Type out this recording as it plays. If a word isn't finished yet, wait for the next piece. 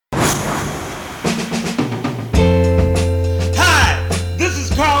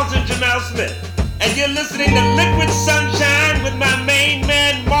Smith, and you're listening to Liquid Sunshine with my main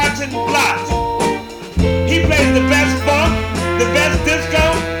man, Martin Blott. He plays the best funk, the best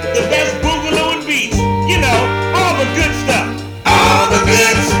disco, the best boogaloo and beats. You know, all the good stuff. All the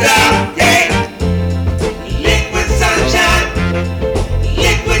good stuff, yeah. Liquid Sunshine,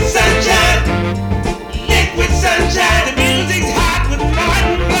 Liquid Sunshine, Liquid Sunshine. The music's hot with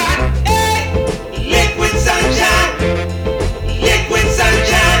Martin Blott, hey. Liquid Sunshine, Liquid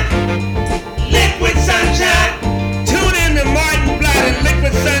Sunshine, Liquid Sunshine. Tune in to Martin Blott and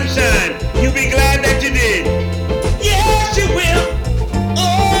Liquid Sunshine. You'll be glad that you did. Yes, you will.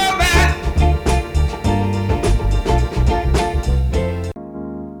 All right.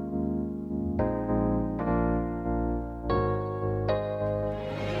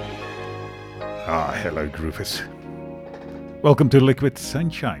 Hello groovers. Welcome to Liquid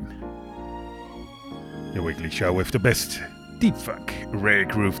Sunshine, your weekly show with the best deep funk, rare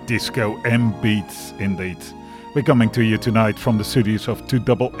groove, disco and beats indeed. We're coming to you tonight from the studios of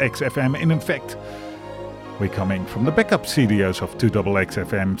 2XXFM, and in fact we're coming from the backup studios of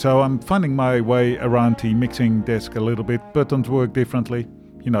 2XXFM, so I'm finding my way around the mixing desk a little bit. Buttons work differently,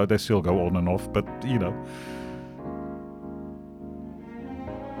 you know, they still go on and off, but you know.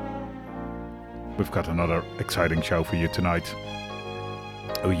 We've got another exciting show for you tonight.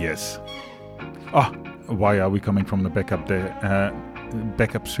 Oh yes. Why are we coming from the backup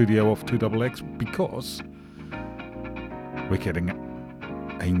studio of 2XX? Because we're getting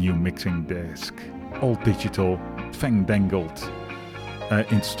a new mixing desk, all digital, fang-dangled,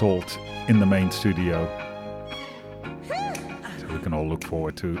 installed in the main studio. So we can all look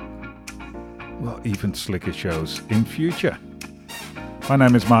forward to, well, even slicker shows in future. My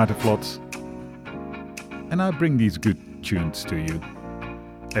name is Maarten Vlot, and I bring these good tunes to you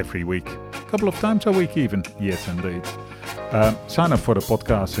every week. A couple of times a week even. Yes, indeed. Sign up for the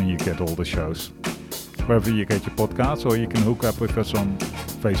podcast and you get all the shows. Wherever you get your podcasts, or you can hook up with us on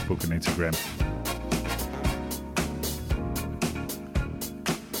Facebook and Instagram.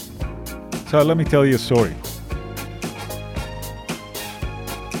 So let me tell you a story.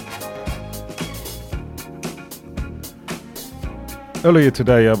 Earlier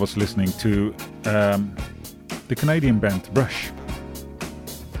today I was listening to the Canadian band Rush,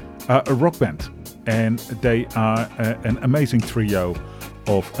 a rock band, and they are an amazing trio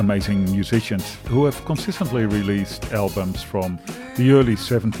of amazing musicians who have consistently released albums from the early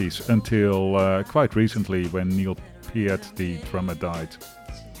 70s until quite recently when Neil Peart, the drummer, died.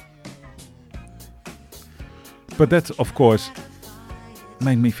 But that, of course,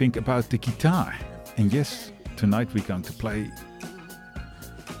 made me think about the guitar. And yes, tonight we're going to play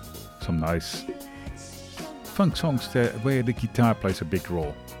some nice funk songs where the guitar plays a big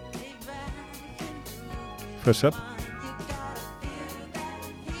role. First up,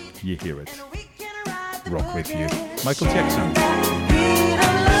 you hear it. Rock with you. Michael Jackson.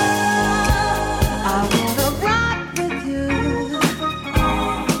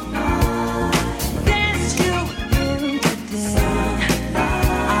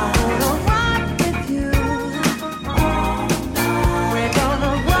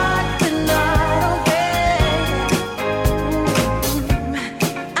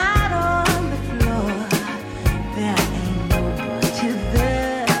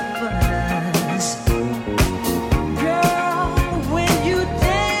 When you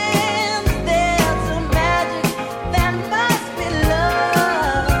dance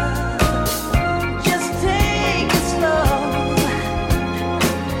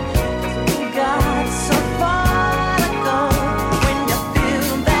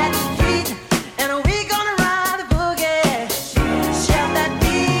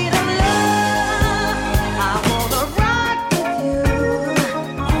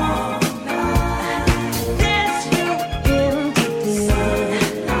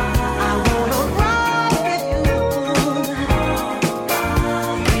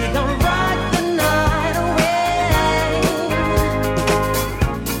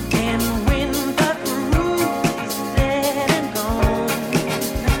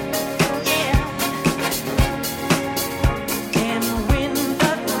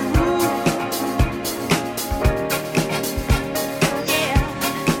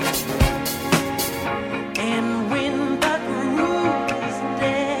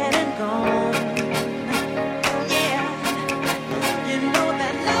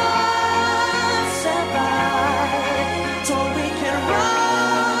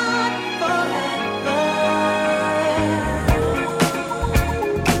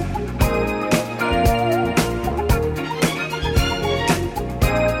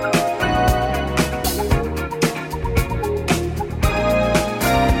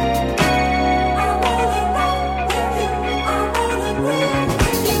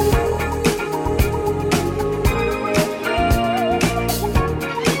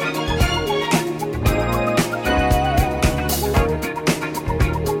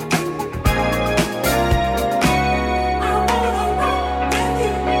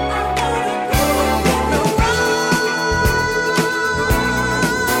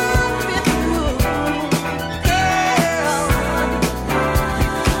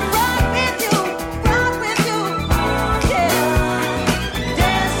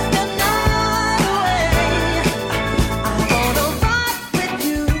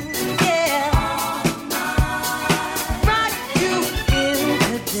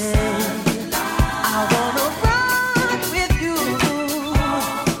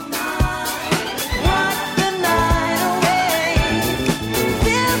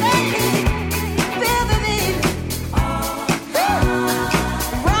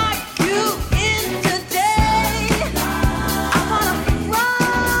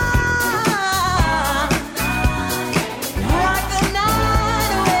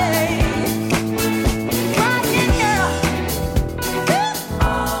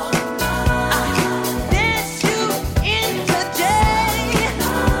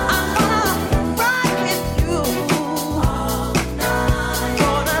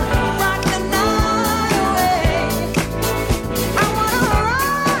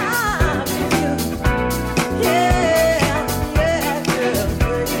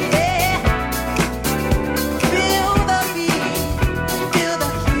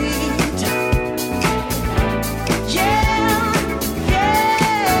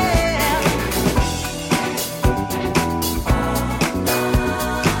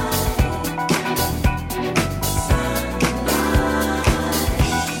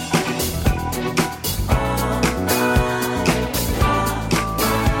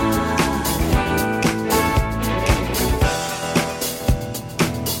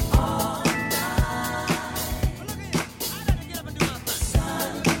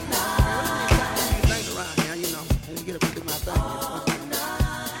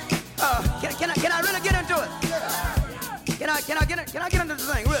get into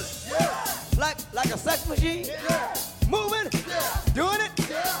this thing, really? Yeah. Like a sex machine? Yeah. Moving? Yeah. Doing it?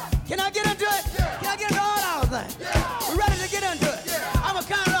 Yeah. Can I get into it? Yeah. Can I get into all our things? Yeah. We're ready to get into it. Yeah. I'm gonna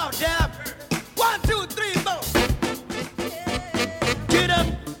count it off, Jab. 1, 2, 3, 4. Get up.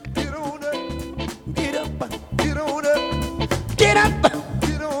 Get on up. Get up. Get on up. Get up.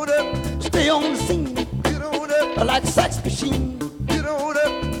 Get on up. Stay on the scene. Get on up. Like a sex machine. Get on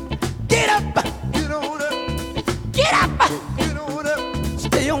up. Get up. Get on up. Get up. Get on up.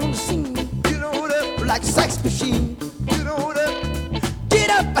 Stay on the scene. Get on up. Like a sex machine. Get on up. Get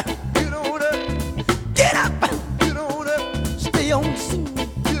up. Get on up. Get up. Get on up. Stay on the scene.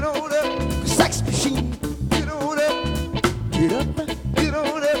 Get on up. Sex machine. Get on up. Get up. Get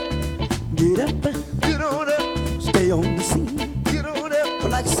on up. Get up. Get on up. Stay on the scene. Get on up.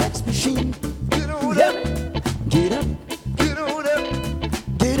 Like a sex machine. Get on up. Get up. Get on up.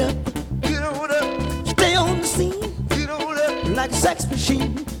 Get up. Get on up. Stay on the scene. Get on up. Like a sex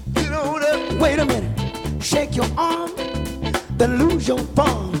machine. Get on up. Wait a minute. Shake your arm, then lose your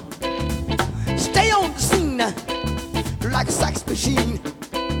palm. Stay on the scene like a sex machine.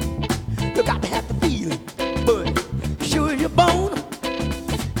 You got to have the feeling, but sure you're born.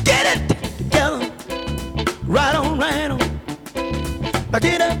 Get it together, right on, right on. Now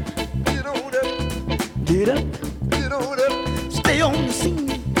get up, get on up, get up, get on up. Stay on the scene,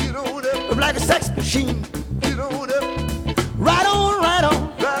 get on up, like a sex machine. Get on up, right on, right on,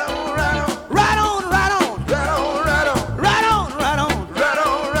 right on, right on, right on, right on, right on, right on, right on, right on, right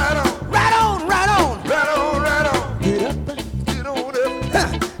on, right on, right on, right on, right on, right on. Get up, get on up,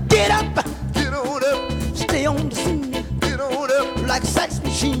 get up, get on up. Stay on the scene, get on up, like a sex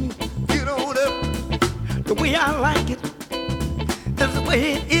machine. Get on up. The way I like it, that's the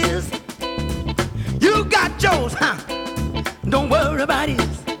way it is. You got yours, huh? Don't worry about it.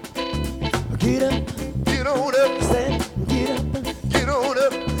 Get up, get on up, say, get up, get on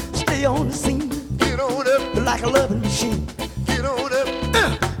up. Stay on the scene, get on up, like a loving machine. Get on up,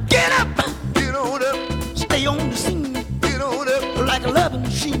 get up, get on up. Stay on the scene, get on up, like a loving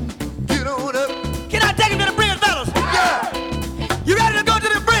machine. Get on up. Can I take him to the bridge, fellas? Yeah. You ready to go to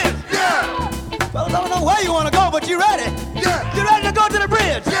the bridge? Yeah. Fellas, I don't know where you want to go, but you ready? Yeah. You ready to go to the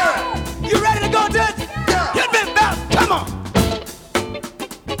bridge? Yeah. You ready to go to it? Yeah. Hit me, fellas. Come on.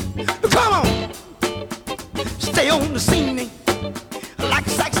 Come on. Stay on the scene like a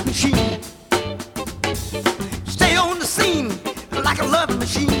sex machine. Stay on the scene like a love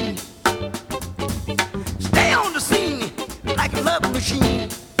machine. Stay on the scene like a love machine.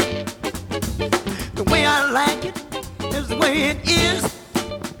 The way I like it is the way it is.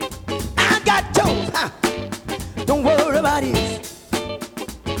 I got toes, huh? Don't worry about it.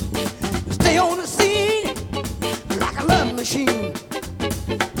 Stay on the scene like a love machine.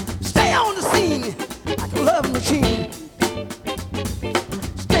 Stay on the scene like a love machine.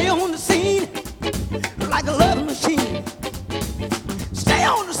 Stay on the scene like a love machine. Stay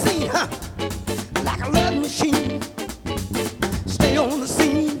on the scene, huh? Like a love machine. Stay on the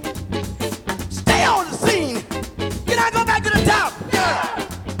scene. Stay on the scene. Can I go back to the top? Yeah.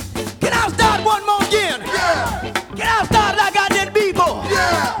 Can I start one more again? Yeah. Can I start like I did before?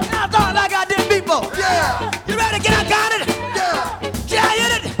 Yeah. Can I start like I did before? Yeah. You ready? Can I count it? Yeah. Can I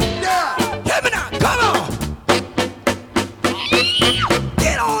hit it? Yeah. Hit me now. Come on.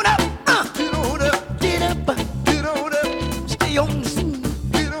 Get on up. Get on up. Get up. Get on up. Stay on the scene.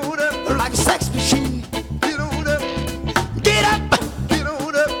 Get on up. Like a sex machine. Get on up. Get up. Get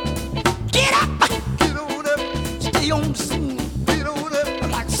on up. Get up. Get on up. Stay on the scene. Get on up.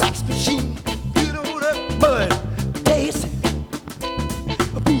 Like a sex machine. Get on up. But taste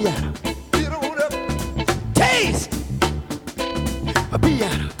a piano. Get on up. Taste a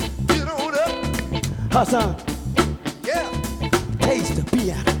piano. Get on up. Hassan. Yeah. Taste the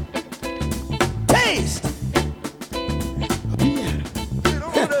piano. Taste a piano. Get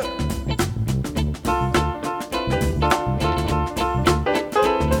on up.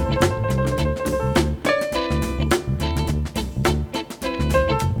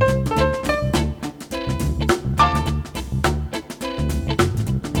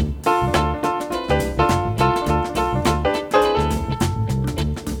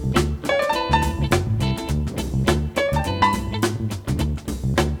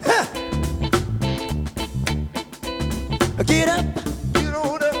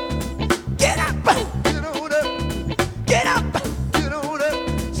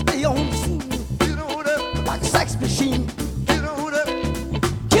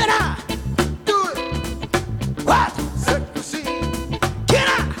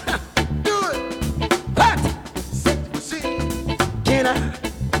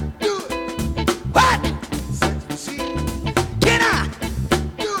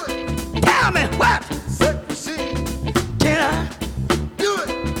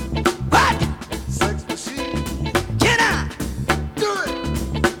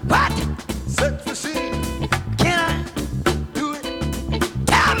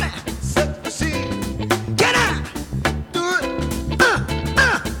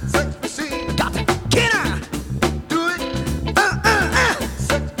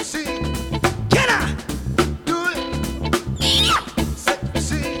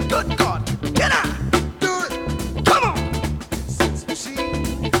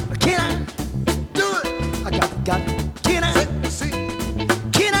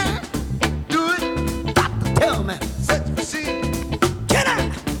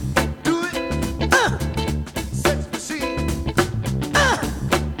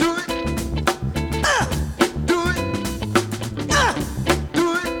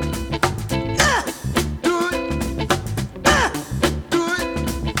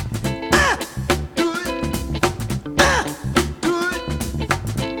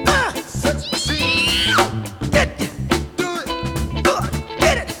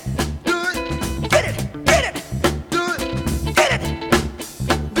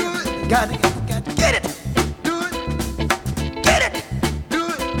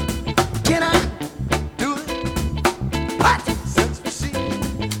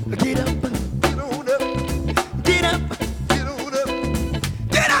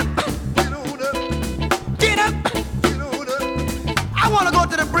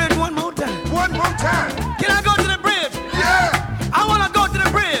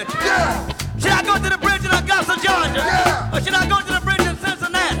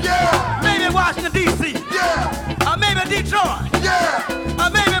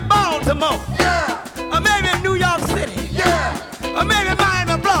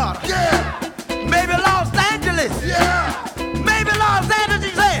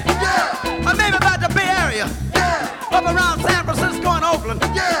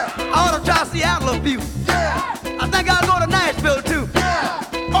 Oakland. Yeah. I ought to try Seattle a few. Yeah. I think I'll go to Nashville too. Yeah.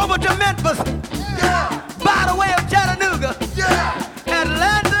 Over to Memphis. Yeah. By the way of Chattanooga. Yeah.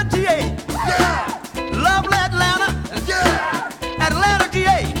 Atlanta, GA. Yeah. Lovely Atlanta. Yeah. Atlanta,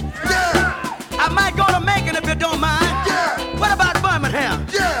 GA. Yeah. I might go to Macon if you don't mind. Yeah. What about Birmingham?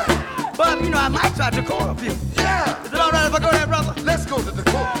 Yeah. But you know I might try Decorah a few. Yeah. Is it all right if I go there, brother? Let's go to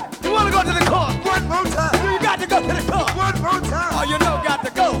Decorah. You want to go to the court? One more time. You got to go to the court. One more time. Oh, you know, got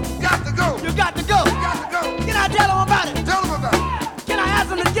to go. Got to go. You got to go. Got to go. Can I tell them about it? Tell them about it. Can I ask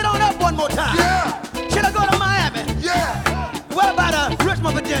them to get on up one more time? Yeah. Should I go to Miami? Yeah. What about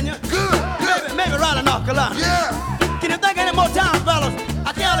Richmond, Virginia? Good. Maybe Raleigh, North Carolina. Yeah. Can you think any more times, fellas?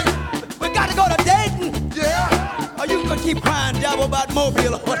 I tell you, we got to go to Dayton. Yeah. Or you can keep crying, devil, about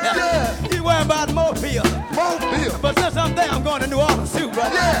Mobile or whatever. Yeah. You worry about Mobile. Mobile. But since I'm there, I'm going to New Orleans too,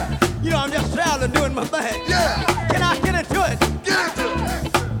 brother. Yeah. You know, I'm just traveling, doing my thing. Yeah. Can I get into it? Get into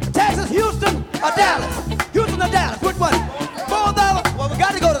it. Texas, Houston, or Dallas? Houston or Dallas? Which one? Both of them? Well, we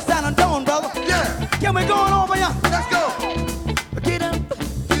got to go to San Antonio, brother. Yeah. Can we go on over here? Let's go. Get up.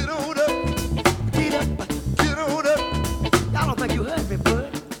 Get on up. Get up. Get on up. Y'all don't think you heard me,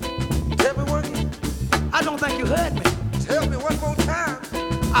 bud. Tell me one again. I don't think you heard me. Tell me one more time.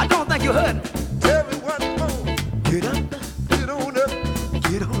 I don't think you heard me. Tell me one more. Get up. Get on up.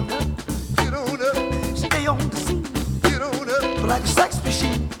 Get on up. Get on up. Stay on the scene. Get on up. Like a sex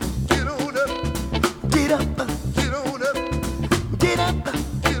machine. Get on up. Get up. Get on up. Get up.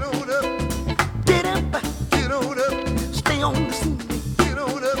 Get on up. Get up. Get on up. Stay on the scene. Get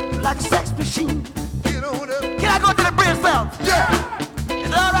on up. Like a sex machine. Get on up. Can I go to the bridge, fellas? Yeah. Is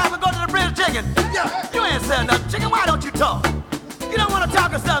it all right if we go to the bridge, chicken? Yeah. You ain't saying nothing, chicken. Why don't you talk? You don't want to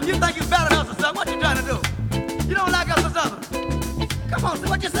talk or something. You think you better than us or something. What you trying to do? You don't like us or something? Come on,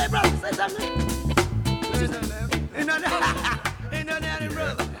 what you say, brother? Say something. Ain't nothing down here,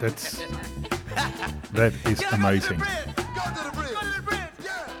 brother. That is amazing.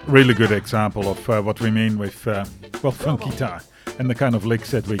 Really good example of what we mean with funk guitar and the kind of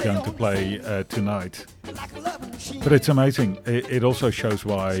licks that we're going to play tonight. But it's amazing. It also shows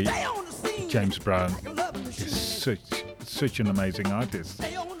why James Brown is such an amazing artist.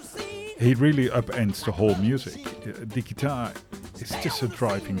 He really upends the whole music. The guitar is just a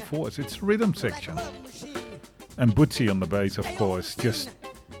driving force. It's rhythm section. And Bootsy on the bass, of course, just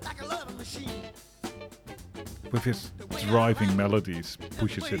with his driving melodies,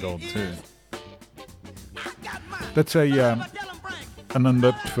 pushes it on too. That's an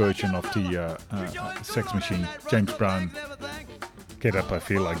undubbed version of the Sex Machine. James Brown, Get Up, I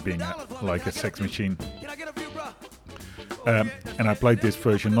Feel Like Being Like a Sex Machine. And I played this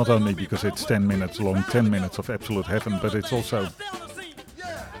version not only because it's 10 minutes long, 10 minutes of absolute heaven, but it's also,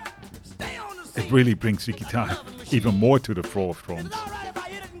 it really brings the guitar even more to the forefront.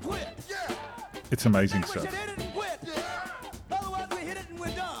 It's amazing stuff.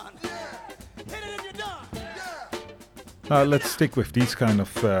 Let's stick with these kind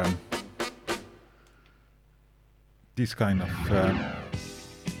of oh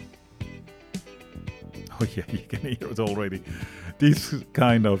yeah, you can hear it already. These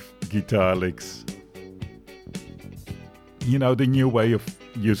kind of guitar licks. You know, the new way of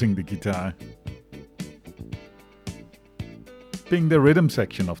using the guitar. Being the rhythm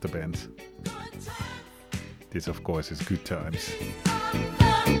section of the band. This, of course, is Good Times.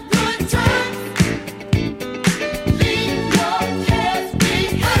 Good times.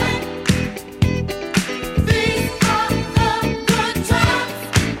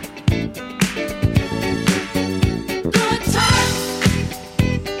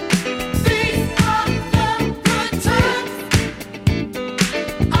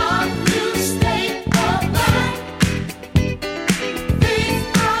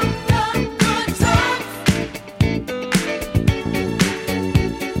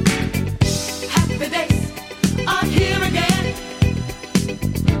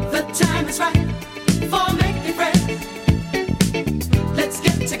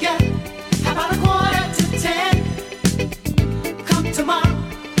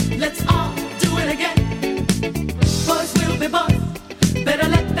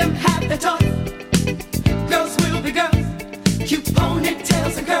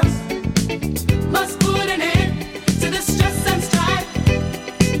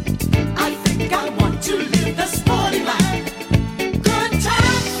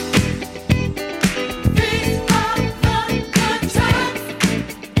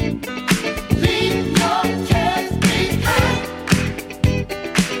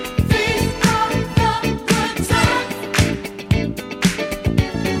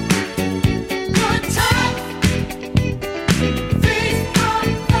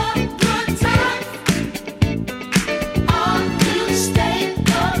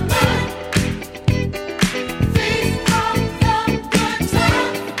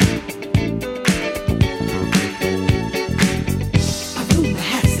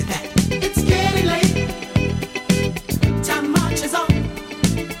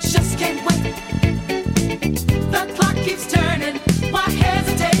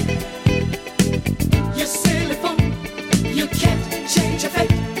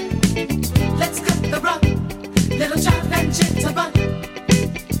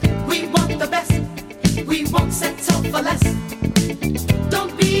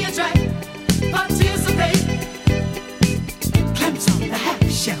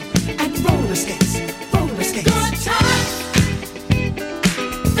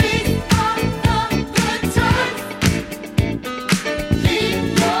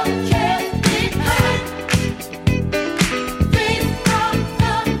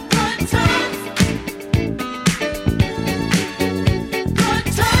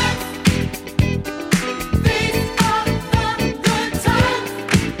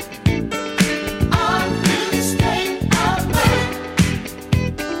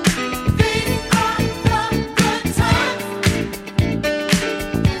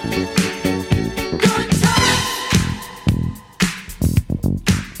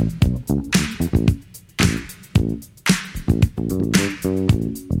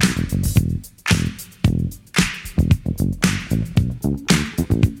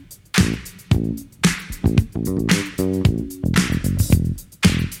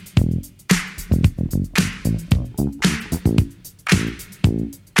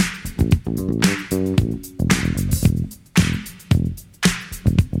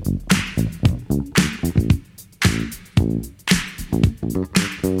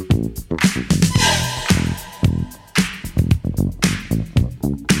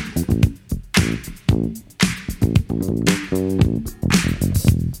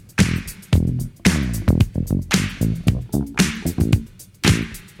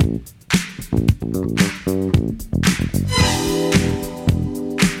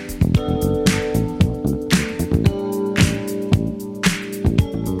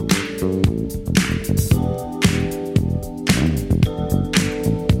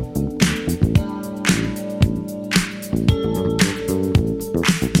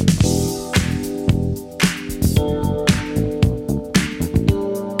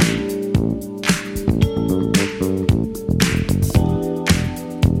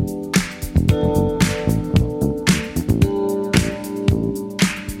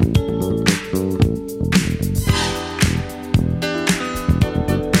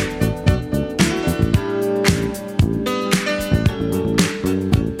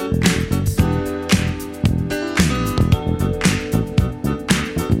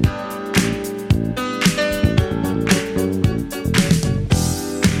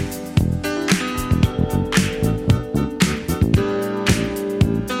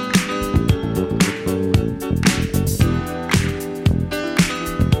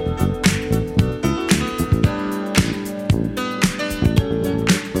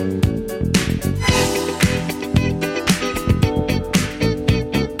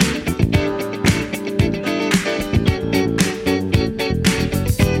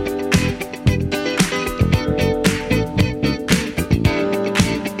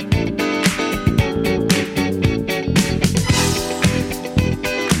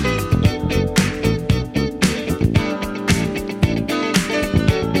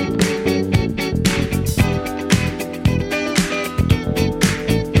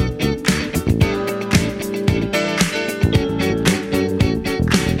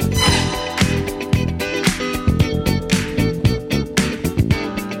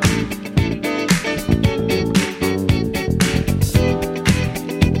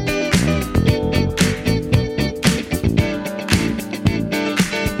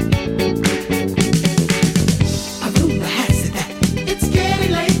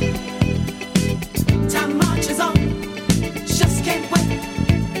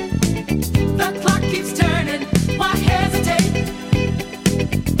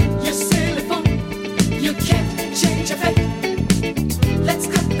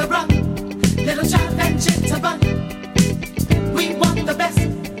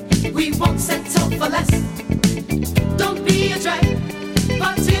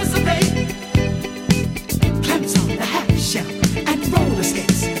 roller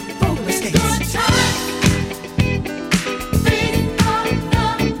skates, roller skates. Good times. These are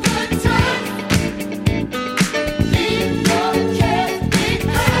the good times. Leave your cares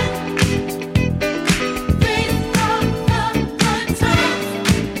behind. These are the good times.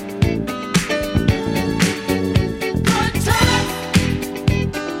 Good times.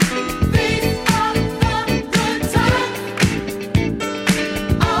 These are the good times.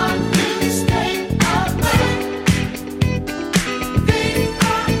 Our new state of mind. These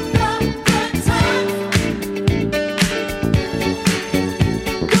are the good times.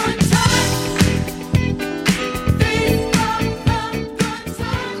 Good times. These are the good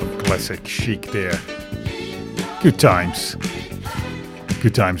times. Classic chic there. Good times.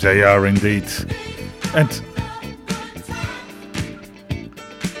 Good times they are indeed. And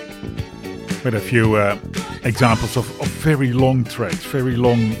with a few examples of very long tracks, very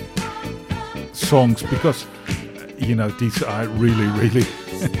long songs, because these are really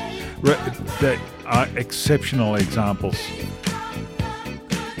they are exceptional examples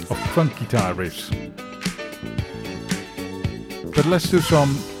of funk guitar riffs. But let's do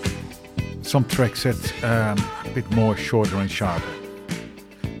some tracks that a bit more shorter and sharper.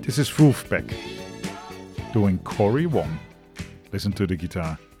 This is Wolfpack doing Cory Wong. Listen to the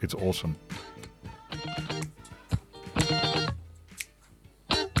guitar, it's awesome.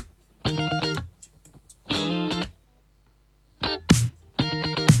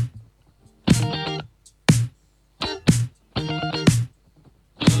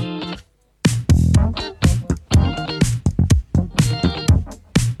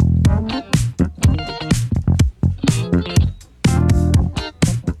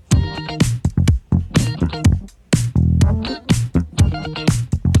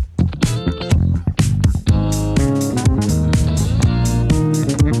 Good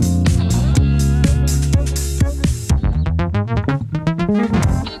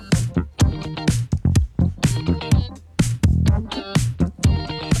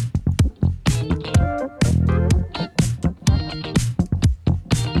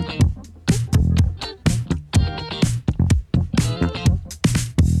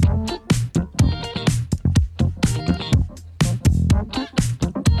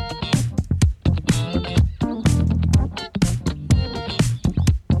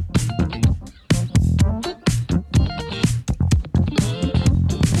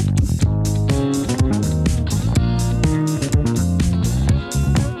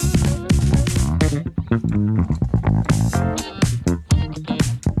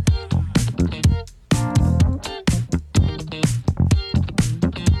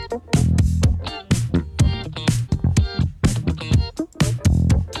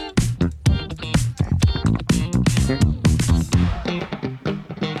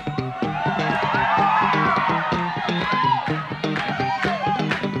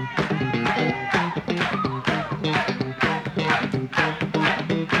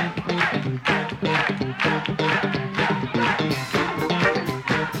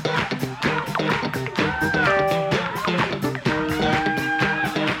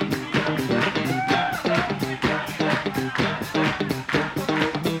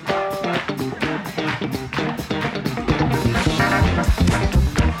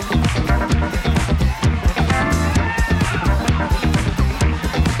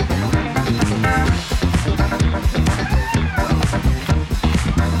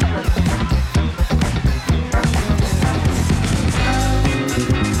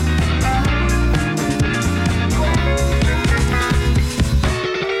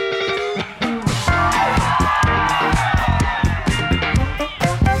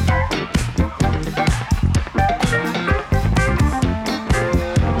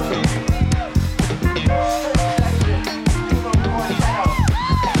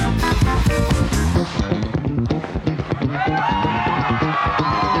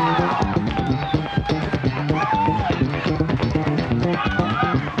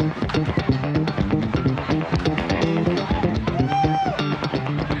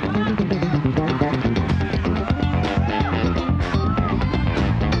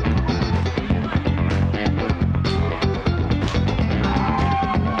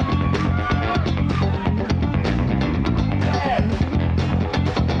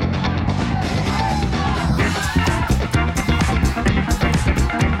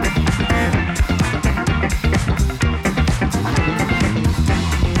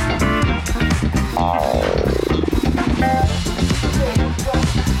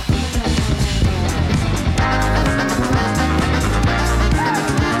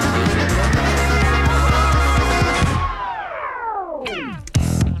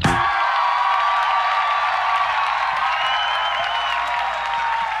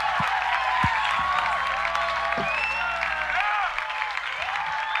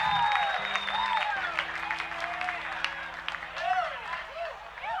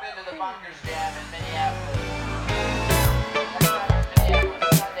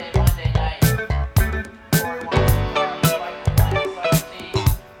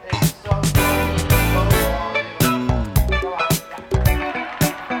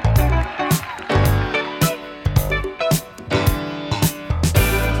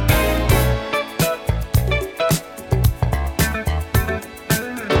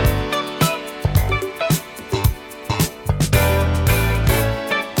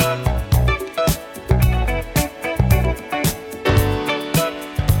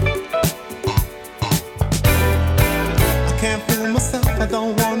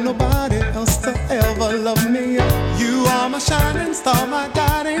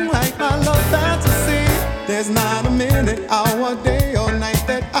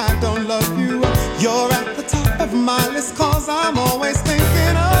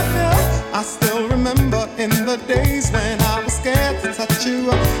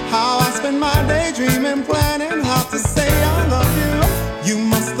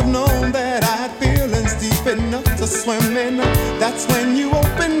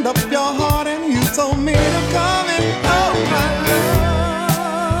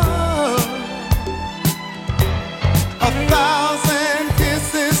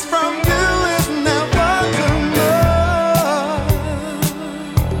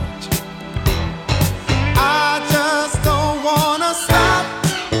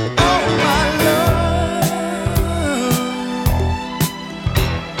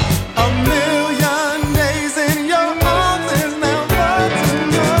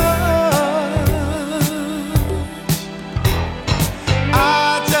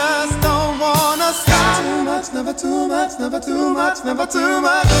much, never too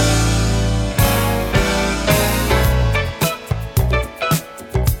much.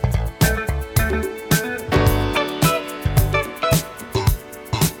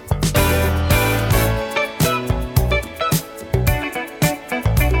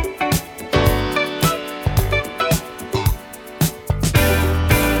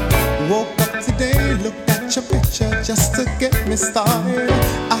 Woke up today, looked at your picture just to get me started.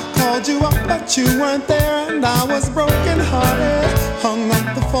 I called you up, but you weren't there, and I was broken hearted. Hung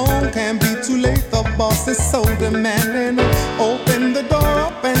up the phone, can't be too late. The boss is so demanding. Opened the door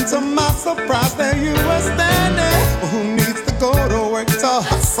up, and to my surprise, there you were standing. Who needs to go to work to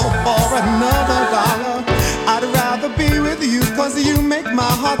hustle for another dollar? I'd rather be with you, 'cause you make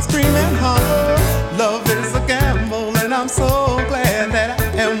my heart scream and holler. Love is a gamble, and I'm so glad that I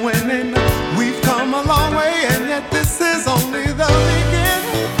am winning. We've come a long way, and yet this is only the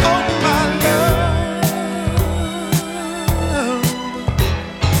beginning. Oh, my love,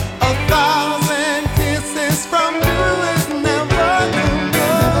 1,000 kisses from you is never too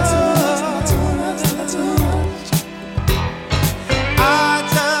much. I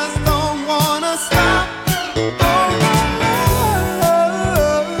just don't wanna stop. Oh, my love,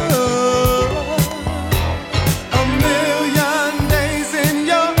 a million days in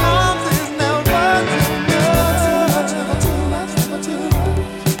your arms is never too much.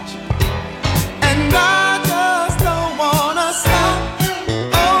 And I just don't wanna stop.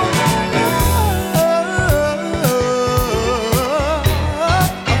 Oh, my love,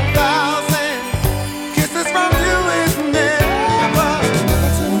 1,000 kisses from you is never.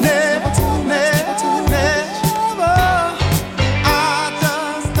 I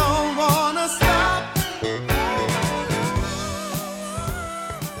just don't wanna stop.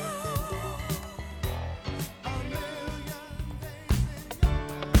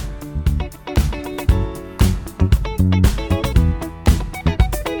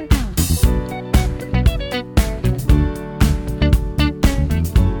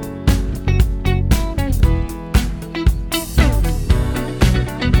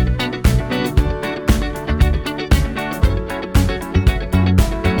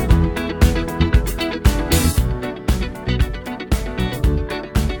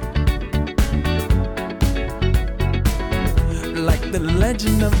 Like the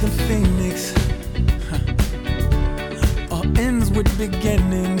legend of the phoenix, all ends with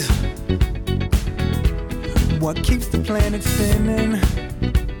beginnings. What keeps the planet spinning?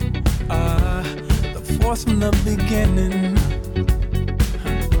 The force from the beginning.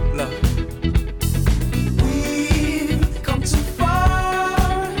 Love. We've come too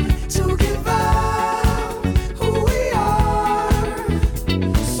far to give up who we are.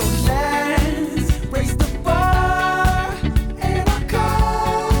 So let's raise the bar and our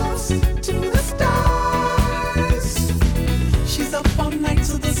cups to the stars. She's up all night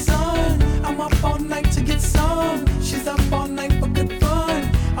to the sun. I'm up all night to get some. She's up all night for good fun.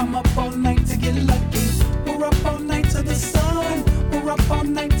 I'm up all night to get lucky. We're up all night to the sun. We're up all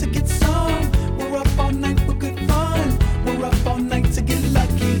night to get some. We're up all night for good fun. We're up all night to get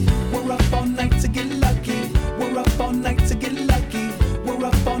lucky. We're up all night to get lucky. We're up all night to get lucky. We're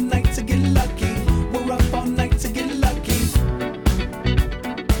up all night to get lucky. We're up all night to get lucky.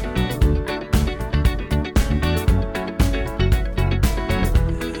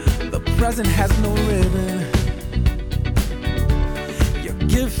 The present has no ribbon. Your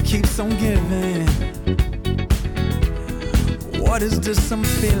gift keeps on giving. What is this I'm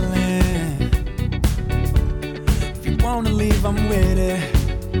feeling? If you wanna leave, I'm with it.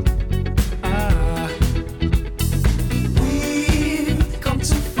 We've come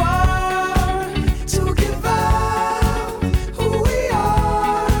too far to give up who we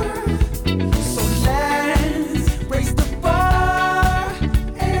are. So let's raise the bar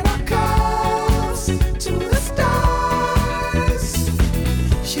and our cups to the stars.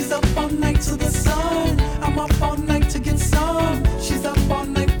 She's up all night to the sun. I'm up all night to get some. She's up all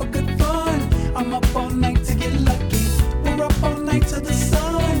night for good fun. I'm up all night to get lucky. We're up all night to the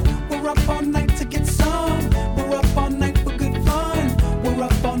sun. We're up all night to get some. We're up all night for good fun. We're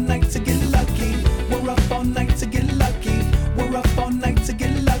up all night to get lucky. We're up all night to get lucky. We're up all night to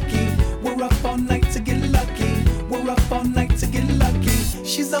get lucky. We're up all night to get lucky. We're up all night to get lucky.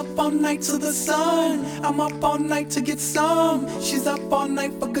 She's up all night to the sun. I'm up all night to get some. She's up all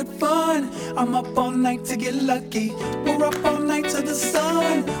night for good fun. I'm up all night to get lucky. We're up all night to the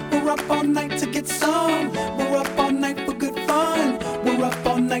sun. We're up all night to get some. We're up all night for good fun. We're up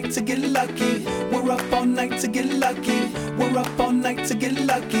all night to get lucky. We're up all night to get lucky. We're up all night to get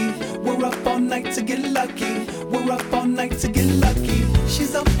lucky. We're up all night to get lucky. We're up all night to get lucky.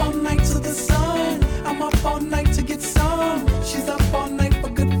 She's up all night to the sun. I'm up all night to get some. She's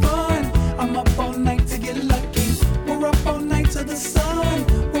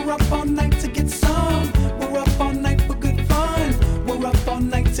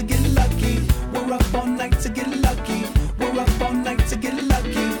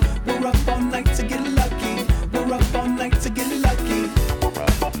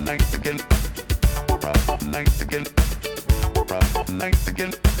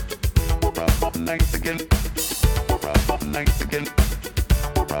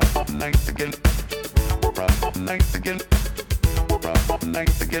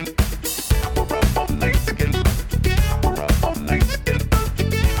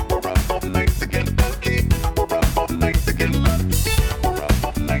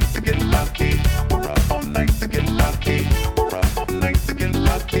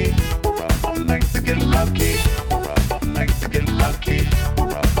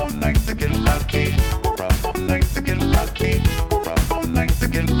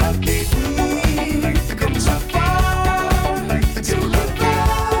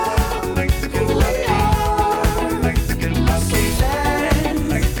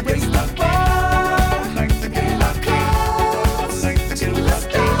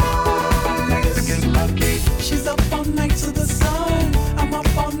She's up all night to the sun. I'm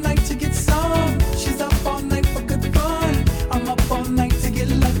up all night to get some. She's up all night for good fun. I'm up all night to get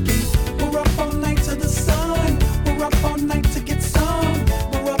lucky. We're up all night to the sun. We're up all night to get some.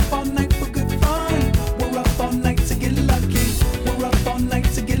 We're up all night for good fun. We're up all night to get lucky. We're up all night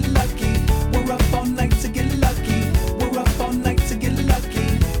to get lucky. We're up all night to get lucky. We're up all night to get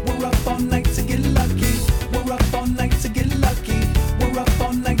lucky. We're up all night to get lucky. We're up all night to get lucky. We're up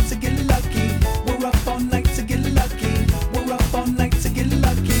all night to get lucky. We're up all night to get lucky. We're up all night to get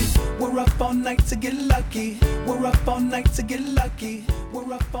lucky. We're up all night to get lucky. We're up all night to get lucky.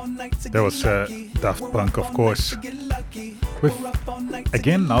 We're up all night to get lucky. That was Daft Punk, of course, with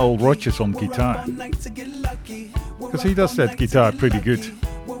again Nile Rodgers on guitar, because he does that guitar pretty good.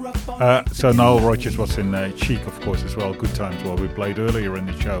 So Nile Rodgers was in Chic, of course, as well. Good Times, what we played earlier in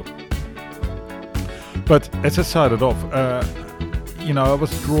the show. But as I started off, I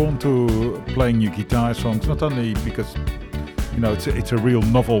was drawn to playing new guitar songs, not only because it's a real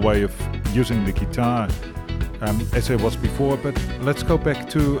novel way of using the guitar, as it was before, but let's go back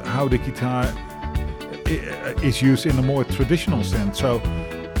to how the guitar is used in a more traditional sense. So,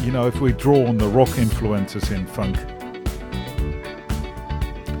 if we draw on the rock influences in funk.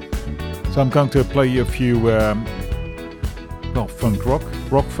 So I'm going to play you a few, funk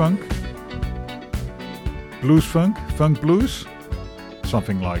rock funk, blues funk blues,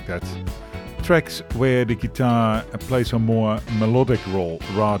 something like that. Tracks where the guitar plays a more melodic role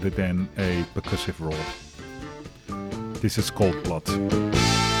rather than a percussive role. This is Cold Blood.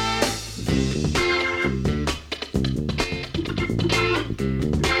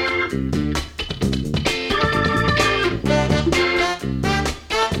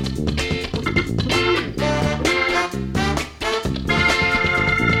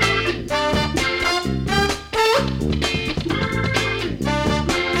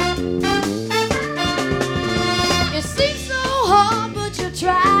 You seem so hard, but you're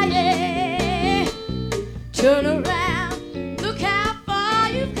trying. Turn around, look how far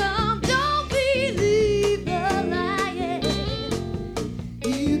you've come. Don't be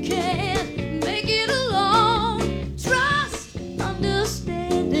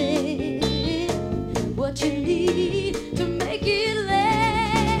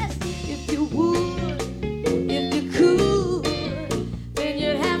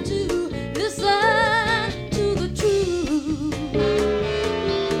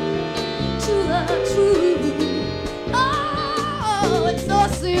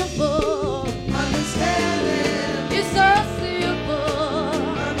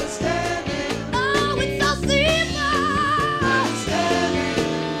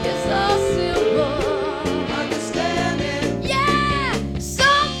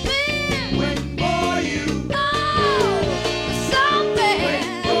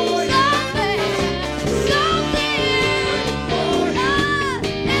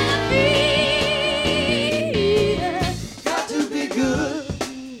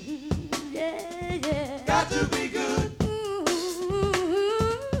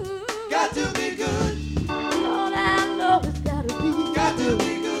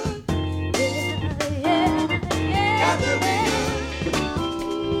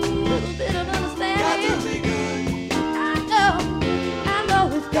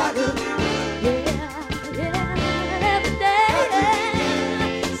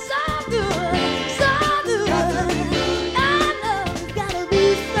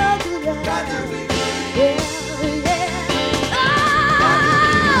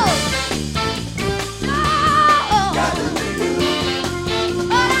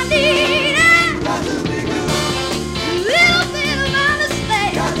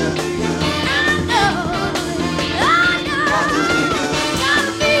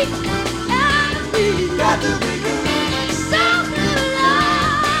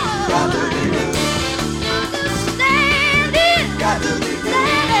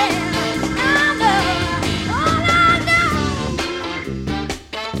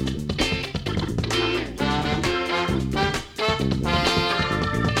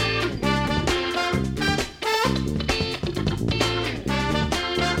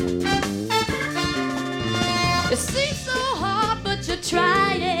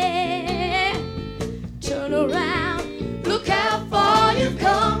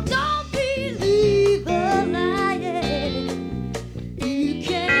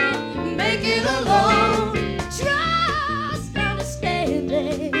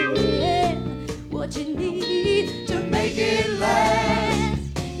what you need to make it last.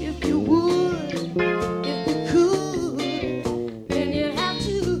 If you would, if you could, then you have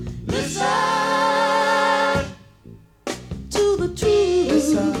to listen to the truth.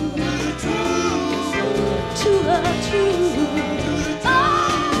 Listen to the truth. To the truth.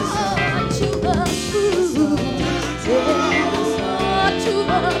 Oh, to the truth. Oh, to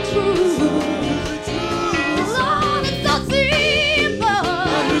the truth. Lord, it's so simple.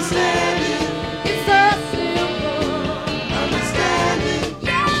 Understand it. It's so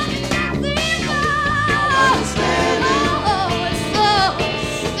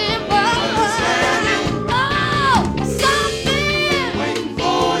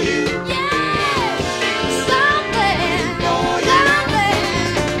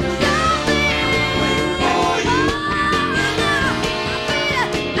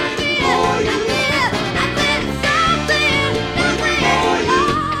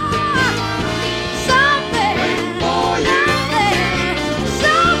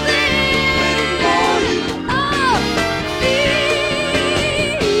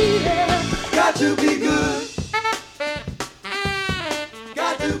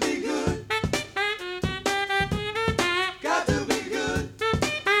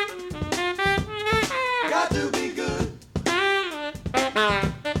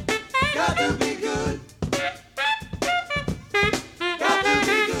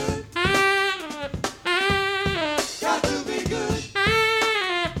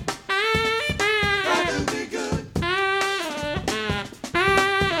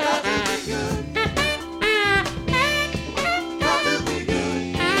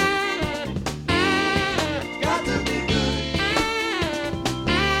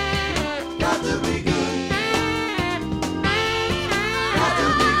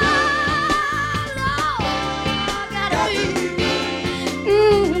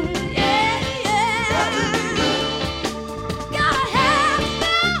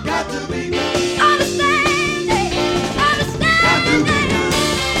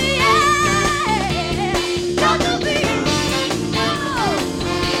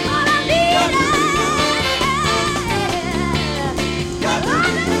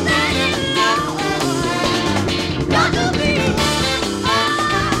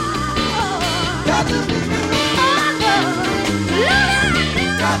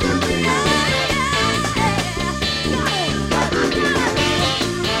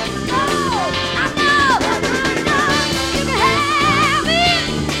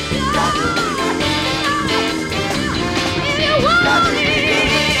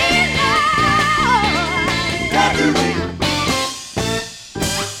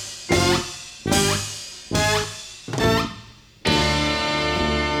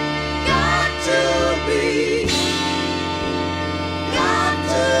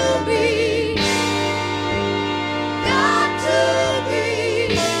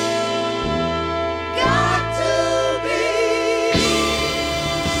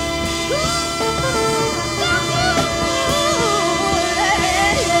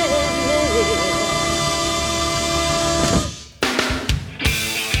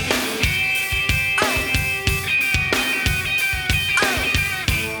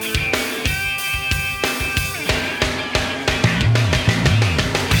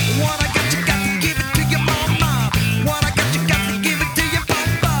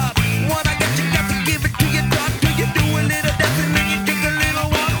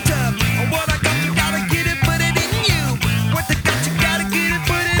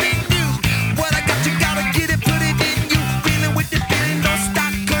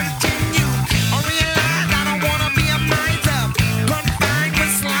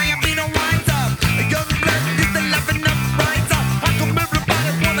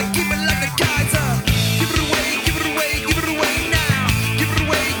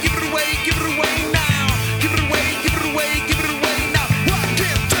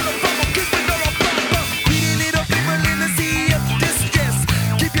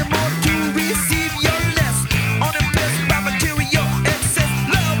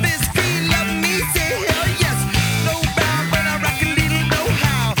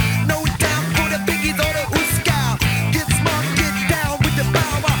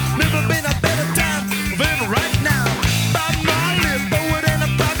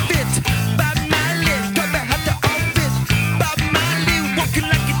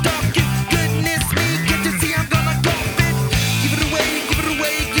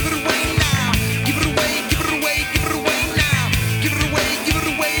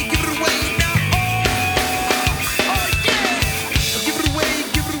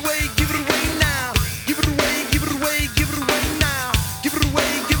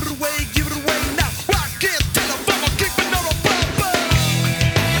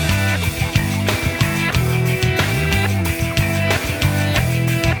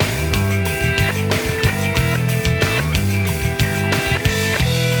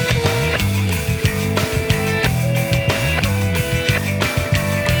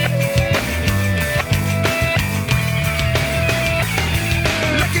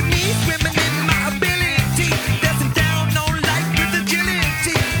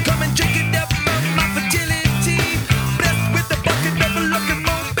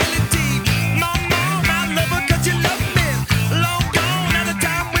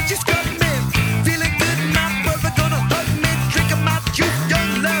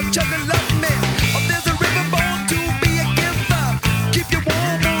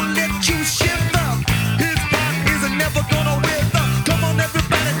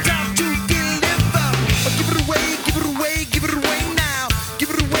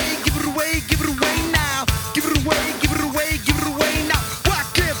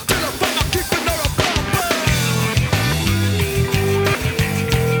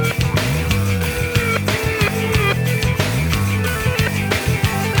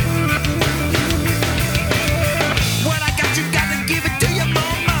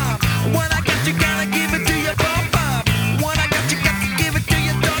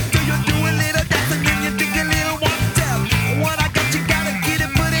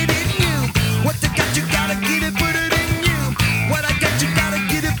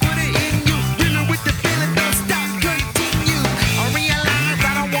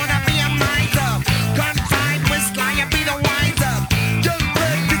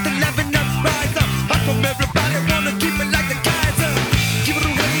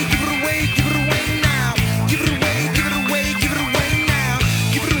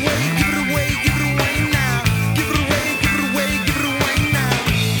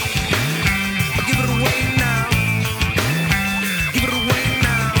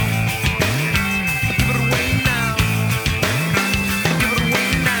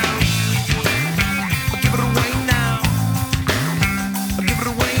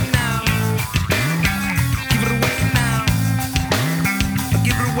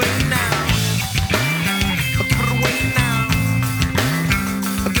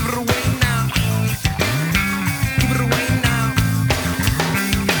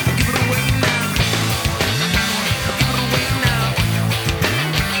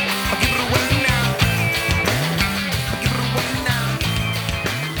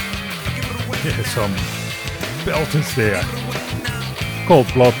some belters there. Cold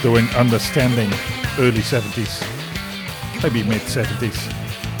Blood doing Understanding, early 70s, maybe mid 70s.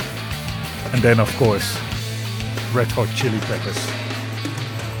 And then of course, Red Hot Chili Peppers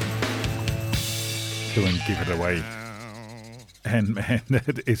doing Give It Away. And man,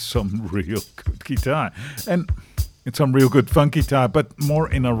 that is some real good guitar. And it's some real good funk guitar, but more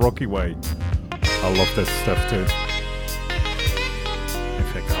in a rocky way. I love that stuff too. In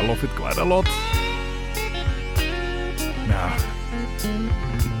fact, I love it quite a lot. Now,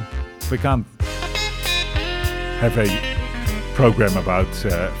 we can't have a program about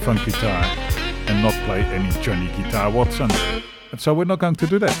funk guitar and not play any Johnny Guitar Watson. And so we're not going to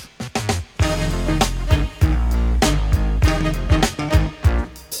do that.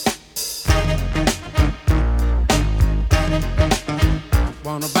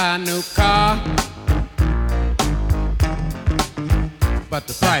 Wanna buy a new car, but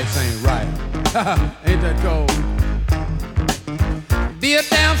the price ain't right. Ain't that gold? Be a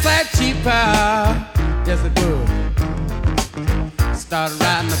damn sight cheaper, yes it would. Started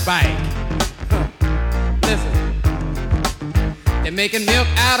riding a bike. Listen, they're making milk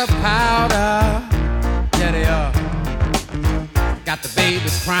out of powder. Yeah they are. Got the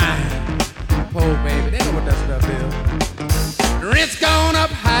babies crying. Poor baby, they know what that stuff is. Rent's gone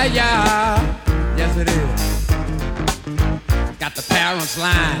up higher, yes it is. Got the parents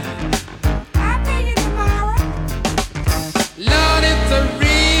lying. I'll pay you tomorrow. Lord, it's a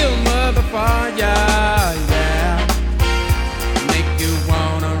real motherfucker, yeah. Make you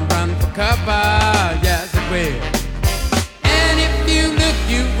wanna run for cover, yes it will. And if you look,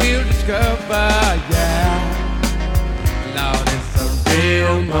 you will discover, yeah. Lord, it's a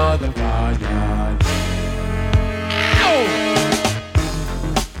real motherfucker, yeah. Oh!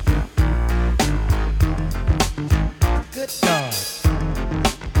 God.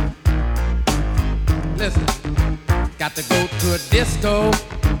 Listen, got to go to a disco,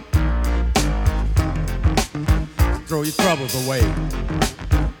 throw your troubles away.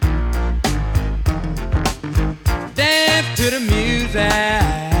 Dance to the music,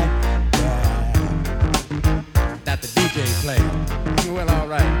 yeah, that the DJ play. Well, all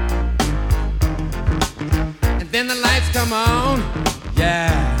right. And then the lights come on, yeah,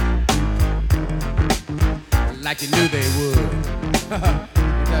 like you knew they would.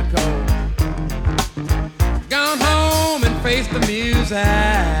 Ain't that cold? Gone home and face the music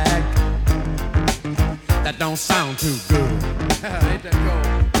that don't sound too good. Ain't that cold?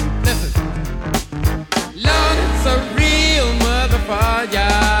 Listen, Lord, it's a real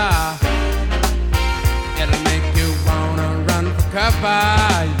motherfucker. It'll make you wanna run for cover,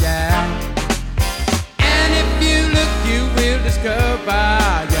 yeah. And if you look, you will discover,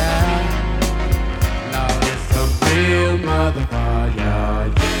 yeah. Real motherfucker, yeah.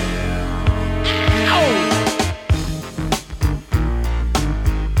 Oh!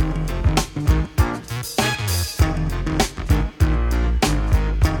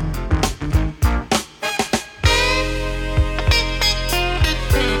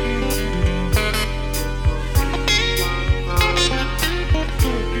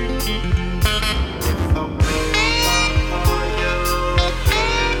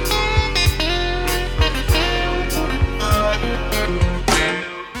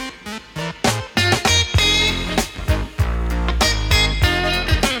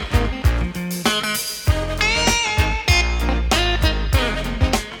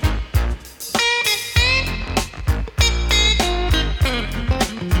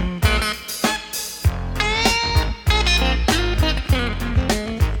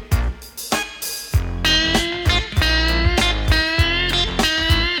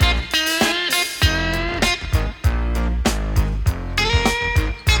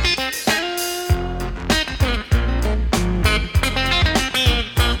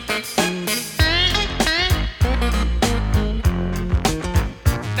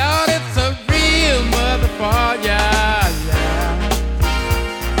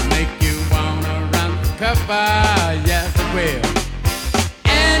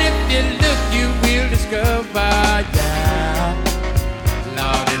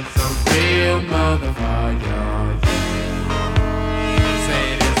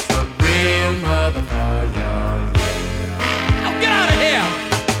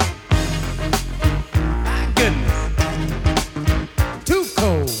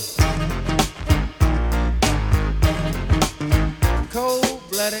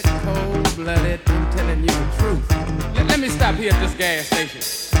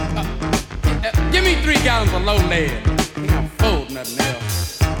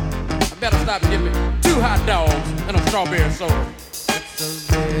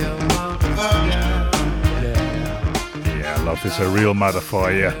 Yeah, Love is a Real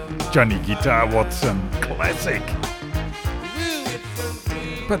Motherfucker. Yeah. Johnny Guitar Watson, classic.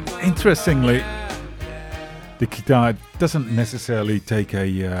 But interestingly, the guitar doesn't necessarily take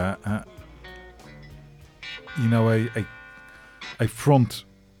a front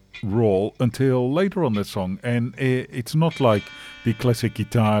role until later on the song, and it's not like the classic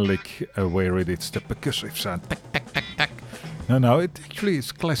guitar lick where it's the percussive sound. Tack, tack, tack, tack. No, it actually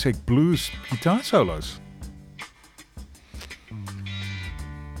is classic blues guitar solos.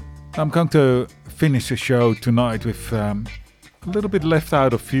 I'm going to finish the show tonight with a little bit left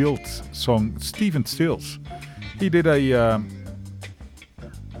out of field song, Stephen Stills. He did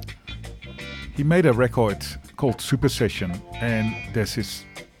he made a record called Super Session, and there's this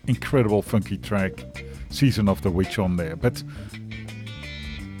incredible funky track, Season of the Witch, on there. But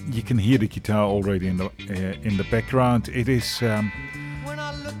you can hear the guitar already in the background. It is, a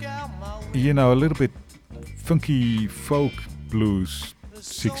little bit funky folk blues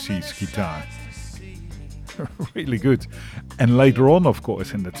 60s guitar. Really good. And later on, of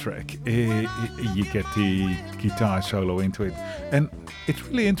course, in the track, you get the guitar solo into it. And it's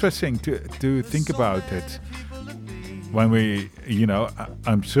really interesting to think about it. When we,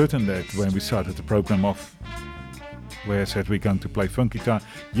 I'm certain that when we started the program off, where I said we're going to play funk guitar,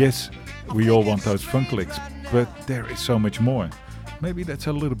 yes, we all want those funk licks, but there is so much more. Maybe that's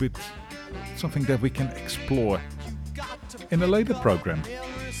a little bit something that we can explore in a later program.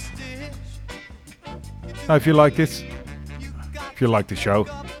 Now, if you like this, if you like the show,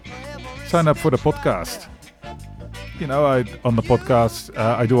 sign up for the podcast. On the podcast,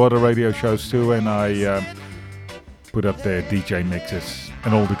 I do other radio shows too, and I put up their DJ mixes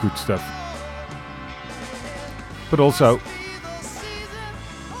and all the good stuff. But also,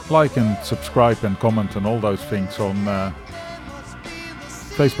 like and subscribe and comment on all those things on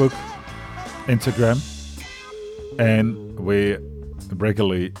Facebook, Instagram, and we're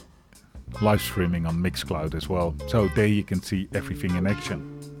regularly live streaming on Mixcloud as well. So there you can see everything in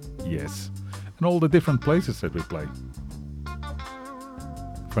action. Yes. And all the different places that we play.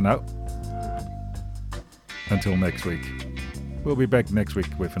 For now, until next week. We'll be back next week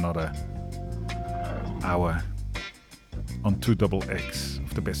with another hour on 2XX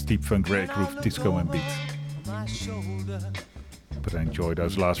of the best deep funk, rare groove, disco and beat. But I enjoy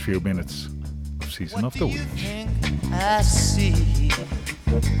those last few minutes of Season of the Witch. I see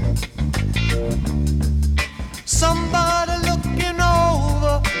somebody looking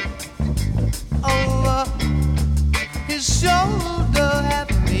over his shoulder at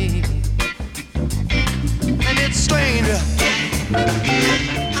me, and it's strange. I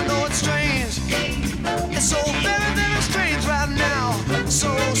know it's strange. It's so very, very strange right now.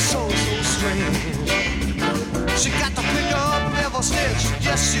 So strange. She got to pick up every stitch.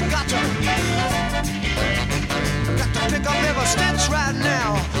 Yes, you got to pick up every stitch right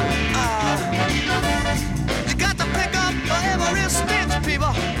now. You got to pick up every stitch,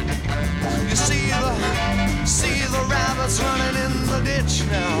 people. You see the rabbits running in the ditch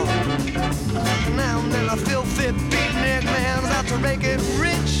now. Now and then a filthy beatnik man's out to make it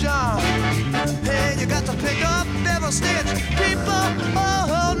rich. Hey, you got to pick up every stitch, people.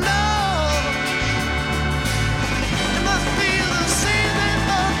 Oh no.